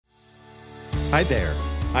Hi there.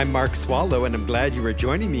 I'm Mark Swallow, and I'm glad you are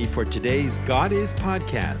joining me for today's God Is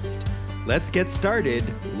podcast. Let's get started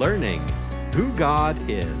learning who God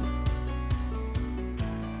is.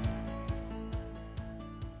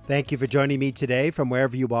 Thank you for joining me today from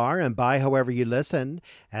wherever you are and by however you listen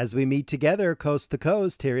as we meet together coast to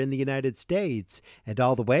coast here in the United States and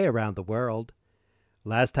all the way around the world.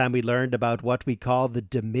 Last time we learned about what we call the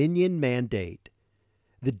dominion mandate.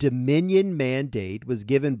 The dominion mandate was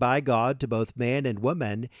given by God to both man and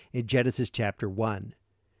woman in Genesis chapter 1.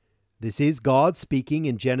 This is God speaking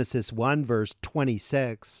in Genesis 1 verse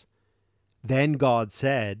 26. Then God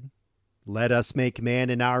said, "Let us make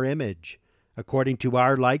man in our image, according to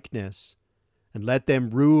our likeness, and let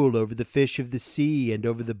them rule over the fish of the sea, and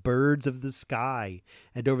over the birds of the sky,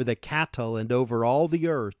 and over the cattle, and over all the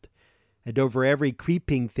earth, and over every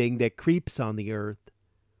creeping thing that creeps on the earth."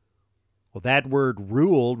 Well, that word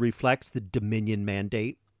rule reflects the dominion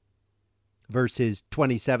mandate. Verses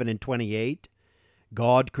 27 and 28,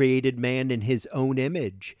 God created man in his own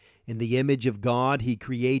image. In the image of God he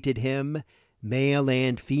created him. Male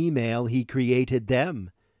and female he created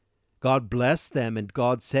them. God blessed them, and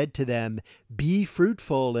God said to them, "Be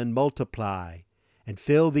fruitful and multiply, and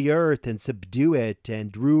fill the earth and subdue it,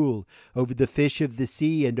 and rule over the fish of the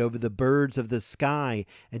sea, and over the birds of the sky,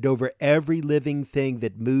 and over every living thing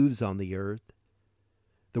that moves on the earth."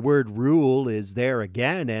 The word rule is there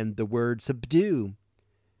again, and the word subdue.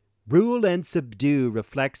 Rule and subdue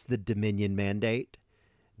reflects the dominion mandate.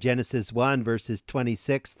 Genesis 1 verses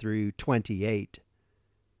 26 through 28.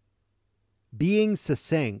 Being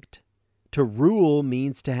succinct, to rule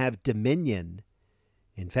means to have dominion.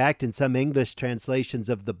 In fact, in some English translations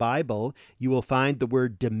of the Bible, you will find the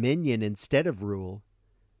word dominion instead of rule.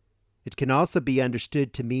 It can also be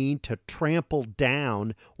understood to mean to trample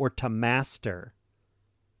down or to master.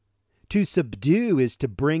 To subdue is to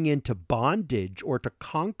bring into bondage or to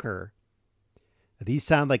conquer. These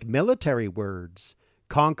sound like military words,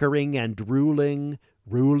 conquering and ruling,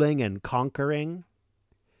 ruling and conquering.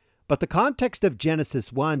 But the context of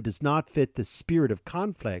Genesis 1 does not fit the spirit of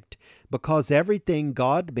conflict because everything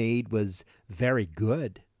God made was very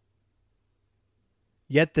good.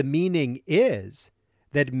 Yet the meaning is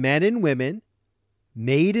that men and women,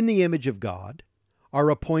 made in the image of God, are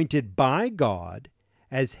appointed by God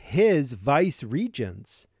as His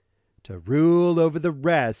vice-regents to rule over the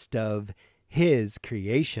rest of His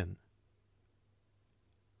creation.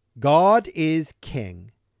 God is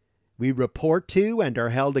King. We report to and are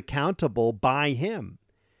held accountable by Him.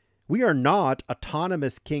 We are not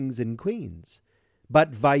autonomous kings and queens,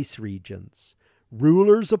 but vice-regents,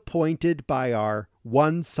 rulers appointed by our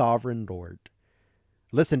one sovereign Lord.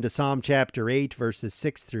 Listen to Psalm chapter 8, verses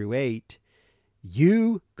 6 through 8.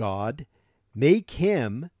 You, God, make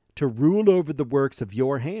Him to rule over the works of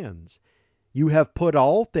your hands. You have put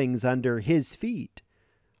all things under His feet,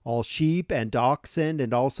 all sheep and oxen,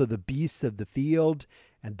 and also the beasts of the field,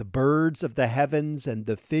 and the birds of the heavens, and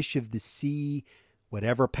the fish of the sea,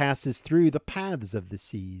 whatever passes through the paths of the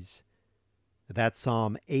seas. That's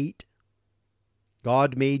Psalm 8.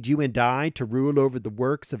 God made you and I to rule over the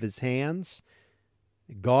works of His hands.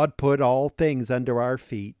 God put all things under our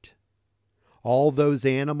feet. All those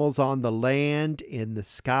animals on the land, in the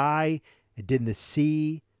sky, and in the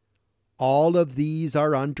sea, all of these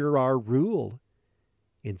are under our rule.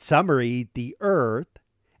 In summary, the earth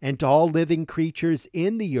and all living creatures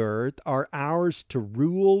in the earth are ours to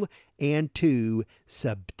rule and to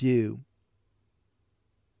subdue.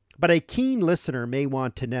 But a keen listener may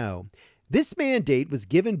want to know, this mandate was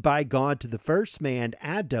given by God to the first man,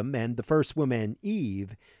 Adam, and the first woman,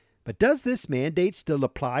 Eve, but does this mandate still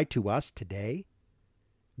apply to us today?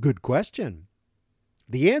 Good question.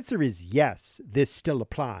 The answer is yes, this still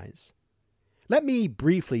applies. Let me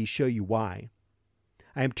briefly show you why.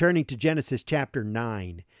 I am turning to Genesis chapter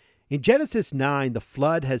 9. In Genesis 9, the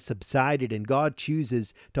flood has subsided and God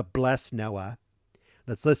chooses to bless Noah.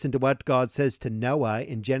 Let's listen to what God says to Noah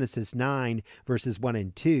in Genesis 9, verses 1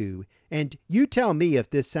 and 2. And you tell me if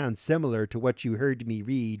this sounds similar to what you heard me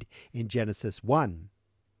read in Genesis 1.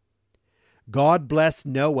 God blessed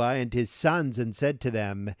Noah and his sons and said to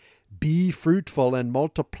them, "Be fruitful and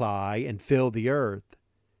multiply and fill the earth.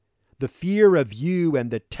 The fear of you and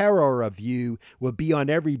the terror of you will be on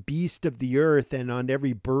every beast of the earth and on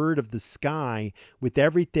every bird of the sky, with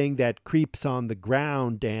everything that creeps on the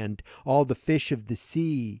ground and all the fish of the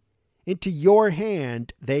sea. Into your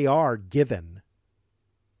hand they are given."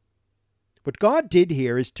 What God did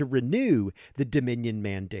here is to renew the dominion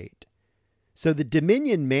mandate. So the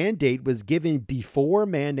dominion mandate was given before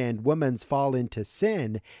man and woman's fall into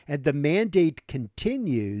sin, and the mandate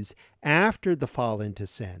continues after the fall into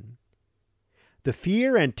sin. The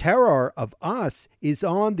fear and terror of us is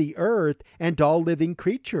on the earth and all living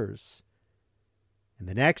creatures. In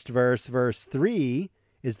the next verse, verse 3,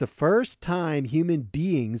 is the first time human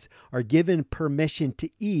beings are given permission to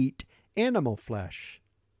eat animal flesh.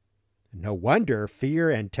 No wonder fear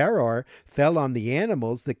and terror fell on the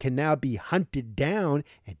animals that can now be hunted down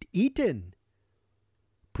and eaten.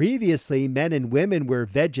 Previously, men and women were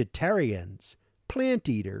vegetarians, plant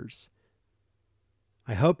eaters.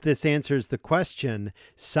 I hope this answers the question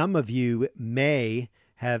some of you may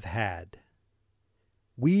have had.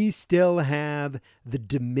 We still have the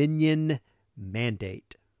dominion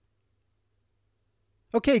mandate.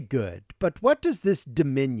 Okay, good. But what does this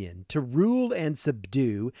dominion to rule and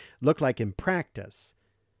subdue look like in practice?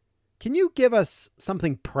 Can you give us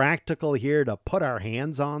something practical here to put our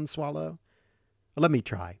hands on, Swallow? Let me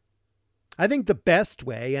try. I think the best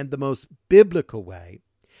way and the most biblical way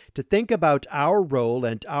to think about our role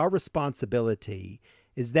and our responsibility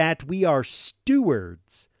is that we are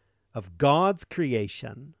stewards of God's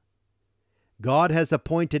creation. God has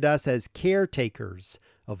appointed us as caretakers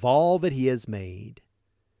of all that He has made.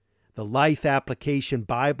 The Life Application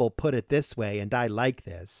Bible put it this way, and I like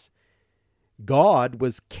this. God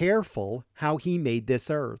was careful how He made this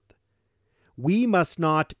earth. We must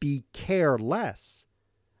not be careless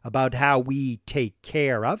about how we take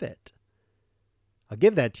care of it. I'll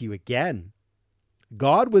give that to you again.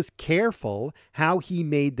 God was careful how He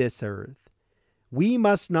made this earth. We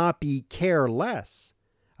must not be careless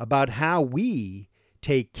about how we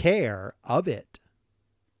take care of it.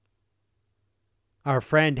 Our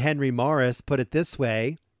friend Henry Morris put it this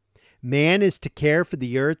way: man is to care for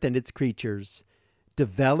the earth and its creatures,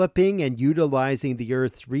 developing and utilizing the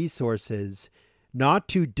earth's resources, not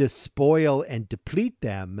to despoil and deplete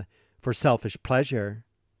them for selfish pleasure.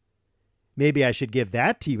 Maybe I should give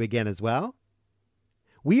that to you again as well.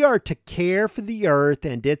 We are to care for the earth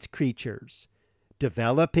and its creatures,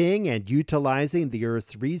 developing and utilizing the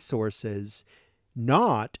earth's resources,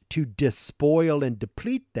 not to despoil and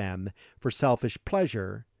deplete them for selfish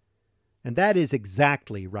pleasure. And that is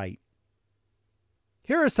exactly right.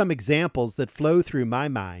 Here are some examples that flow through my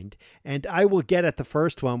mind, and I will get at the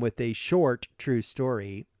first one with a short, true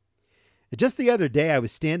story. Just the other day, I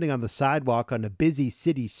was standing on the sidewalk on a busy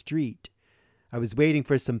city street. I was waiting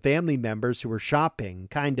for some family members who were shopping,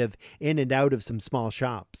 kind of in and out of some small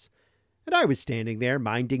shops. And I was standing there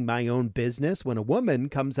minding my own business when a woman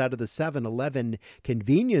comes out of the 7-Eleven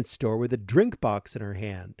convenience store with a drink box in her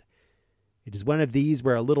hand. It is one of these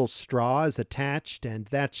where a little straw is attached, and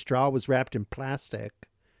that straw was wrapped in plastic.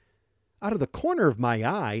 Out of the corner of my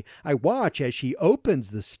eye, I watch as she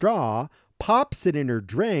opens the straw, pops it in her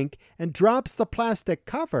drink, and drops the plastic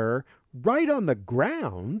cover right on the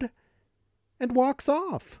ground and walks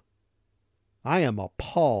off. I am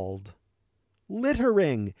appalled.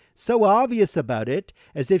 Littering, so obvious about it,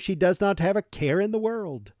 as if she does not have a care in the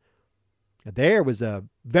world. There was a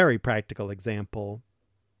very practical example.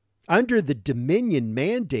 Under the dominion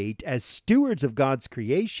mandate as stewards of God's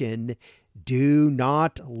creation, do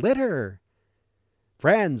not litter.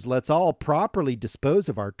 Friends, let's all properly dispose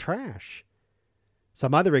of our trash.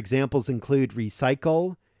 Some other examples include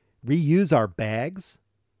recycle, reuse our bags,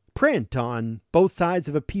 print on both sides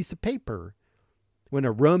of a piece of paper. When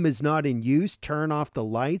a room is not in use, turn off the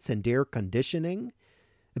lights and air conditioning.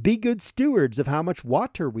 Be good stewards of how much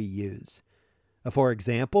water we use. For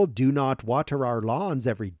example, do not water our lawns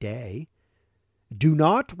every day. Do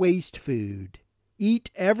not waste food. Eat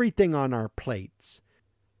everything on our plates.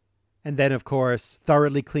 And then, of course,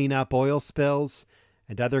 thoroughly clean up oil spills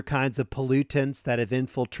and other kinds of pollutants that have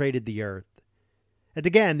infiltrated the earth. And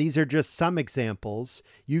again, these are just some examples.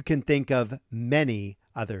 You can think of many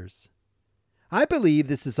others. I believe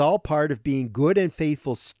this is all part of being good and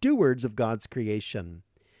faithful stewards of God's creation.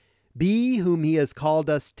 Be whom He has called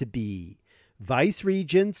us to be,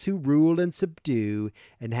 vice-regents who rule and subdue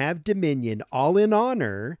and have dominion, all in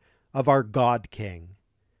honor of our God King.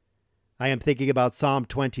 I am thinking about Psalm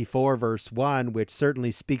 24, verse 1, which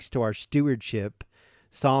certainly speaks to our stewardship.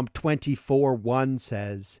 Psalm 24:1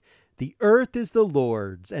 says, "The earth is the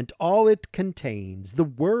Lord's, and all it contains, the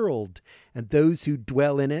world and those who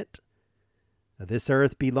dwell in it." This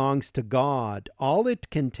earth belongs to God, all it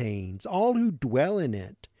contains, all who dwell in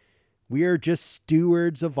it. We are just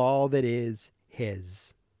stewards of all that is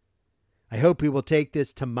His. I hope we will take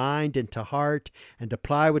this to mind and to heart and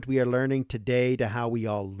apply what we are learning today to how we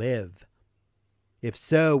all live. If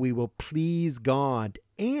so, we will please God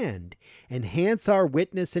and enhance our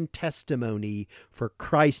witness and testimony for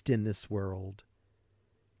Christ in this world.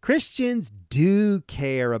 Christians do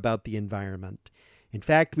care about the environment. In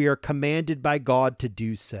fact, we are commanded by God to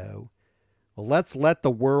do so. Let's let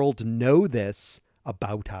the world know this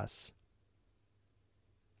about us.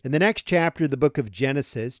 In the next chapter of the book of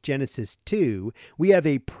Genesis, Genesis 2, we have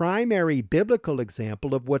a primary biblical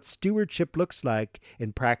example of what stewardship looks like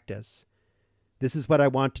in practice. This is what I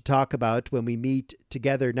want to talk about when we meet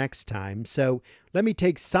together next time. So let me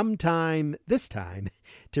take some time this time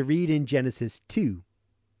to read in Genesis 2.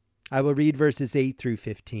 I will read verses 8 through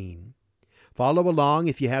 15. Follow along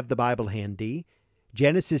if you have the Bible handy.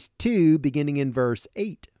 Genesis 2, beginning in verse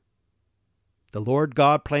 8. The Lord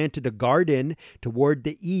God planted a garden toward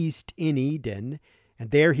the east in Eden, and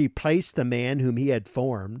there he placed the man whom he had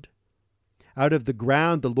formed. Out of the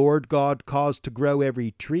ground the Lord God caused to grow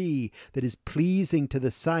every tree that is pleasing to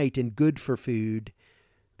the sight and good for food,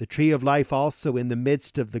 the tree of life also in the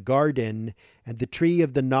midst of the garden, and the tree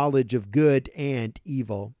of the knowledge of good and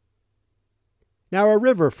evil. Now a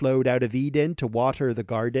river flowed out of Eden to water the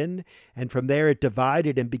garden, and from there it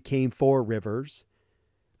divided and became 4 rivers.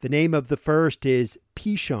 The name of the first is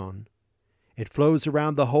Pishon. It flows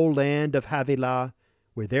around the whole land of Havilah,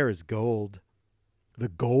 where there is gold. The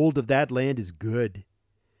gold of that land is good.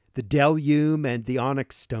 The bdellium and the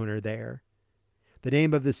onyx stone are there. The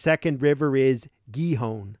name of the second river is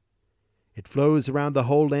Gihon. It flows around the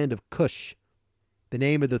whole land of Cush. The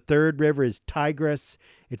name of the third river is Tigris.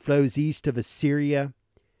 It flows east of Assyria.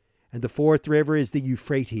 And the fourth river is the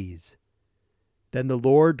Euphrates. Then the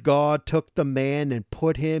Lord God took the man and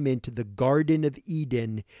put him into the Garden of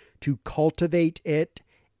Eden to cultivate it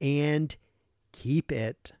and keep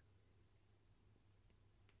it.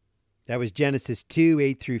 That was Genesis 2,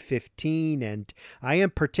 8 through 15, and I am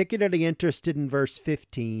particularly interested in verse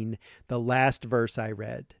 15, the last verse I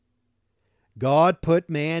read. God put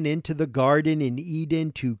man into the garden in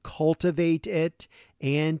Eden to cultivate it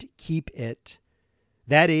and keep it.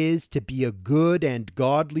 That is, to be a good and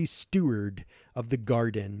godly steward of the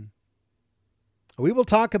garden. We will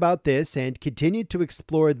talk about this and continue to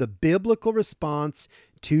explore the biblical response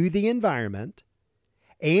to the environment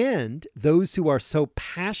and those who are so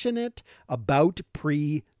passionate about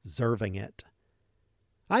preserving it.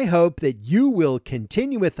 I hope that you will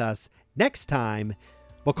continue with us next time,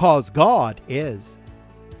 because God is.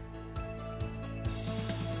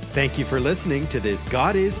 Thank you for listening to this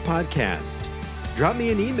God Is podcast. Drop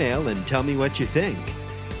me an email and tell me what you think.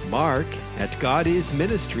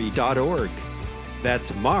 mark@godisministry.org.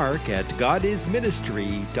 That's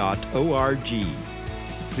mark@godisministry.org.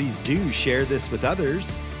 Please do share this with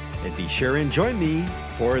others, and be sure and join me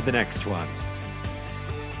for the next one.